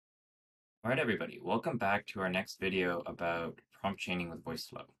Alright everybody, welcome back to our next video about prompt chaining with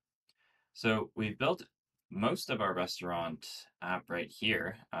Voiceflow. So we've built most of our restaurant app right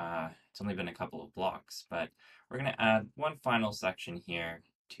here. It's only been a couple of blocks, but we're going to add one final section here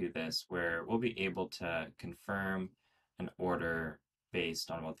to this where we'll be able to confirm an order based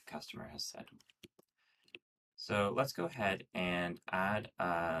on what the customer has said. So let's go ahead and add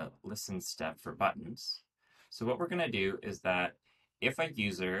a listen step for buttons. So what we're going to do is that if a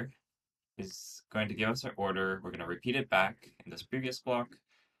user is going to give us our order. We're going to repeat it back in this previous block.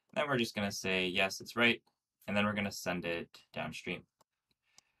 Then we're just going to say, yes, it's right. And then we're going to send it downstream.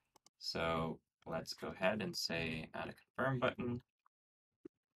 So let's go ahead and say add a confirm button.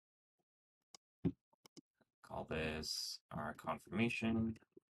 Call this our confirmation.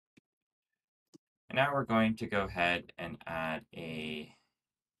 And now we're going to go ahead and add a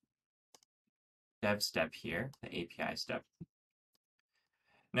dev step here, the API step.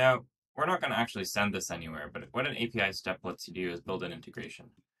 Now, we're not going to actually send this anywhere, but what an API step lets you do is build an integration.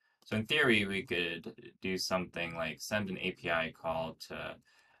 So in theory, we could do something like send an API call to,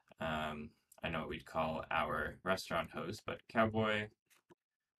 I know what we'd call our restaurant host, but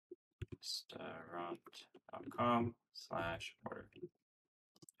cowboyrestaurant.com/order.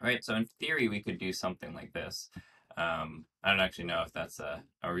 Right, so in theory, we could do something like this. I don't actually know if that's a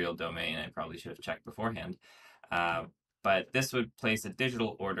real domain. I probably should have checked beforehand. But this would place a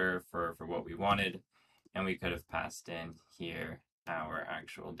digital order for what we wanted, and we could have passed in here our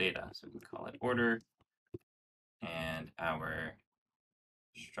actual data. So we can call it order and our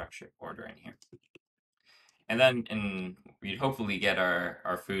structured order in here. And then we'd hopefully get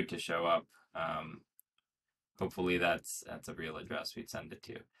our food to show up. Hopefully that's a real address we'd send it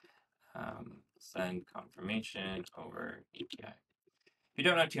to. Send confirmation over API. If you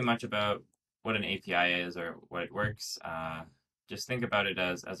don't know too much about what an API is or what it works, just think about it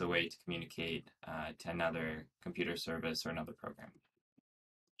as a way to communicate to another computer service or another program.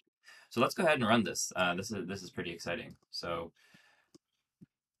 So let's go ahead and run this. This is pretty exciting. So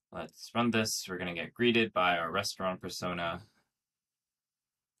let's run this. We're going to get greeted by our restaurant persona.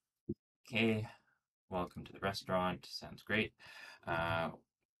 Okay, welcome to the restaurant. Sounds great.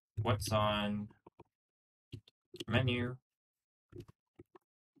 What's on menu?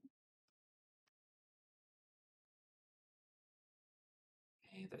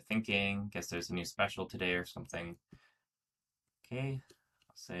 Okay, they're thinking. Guess there's a new special today or something. Okay,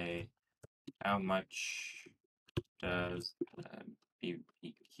 I'll say, how much does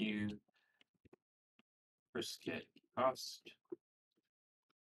BBQ brisket cost?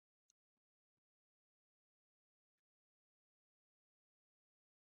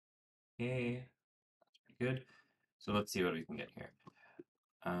 Okay, that's pretty good. So let's see what we can get here.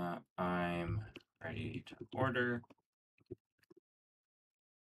 I'm ready to order.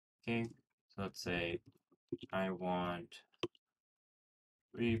 Okay, so let's say I want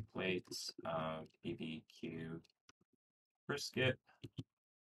 3 plates of BBQ brisket,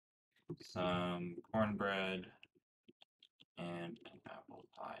 some cornbread, and an apple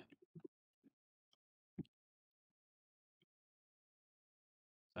pie.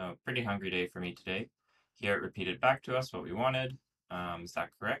 So pretty hungry day for me today. Here it repeated back to us what we wanted. Is that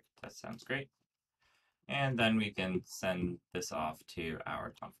correct? That sounds great. And then we can send this off to our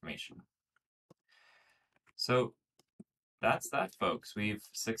confirmation. So that's that, folks. We've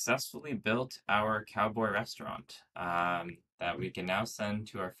successfully built our cowboy restaurant that we can now send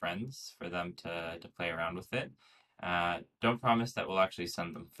to our friends for them to play around with it. Don't promise that we'll actually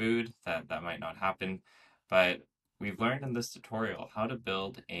send them food. That might not happen. But we've learned in this tutorial how to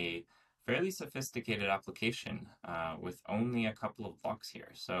build a fairly sophisticated application with only a couple of blocks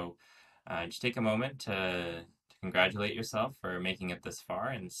here. So just take a moment to congratulate yourself for making it this far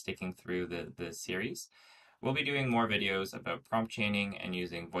and sticking through the series. We'll be doing more videos about prompt chaining and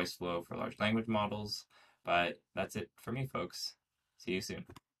using Voiceflow for large language models, but that's it for me, folks. See you soon.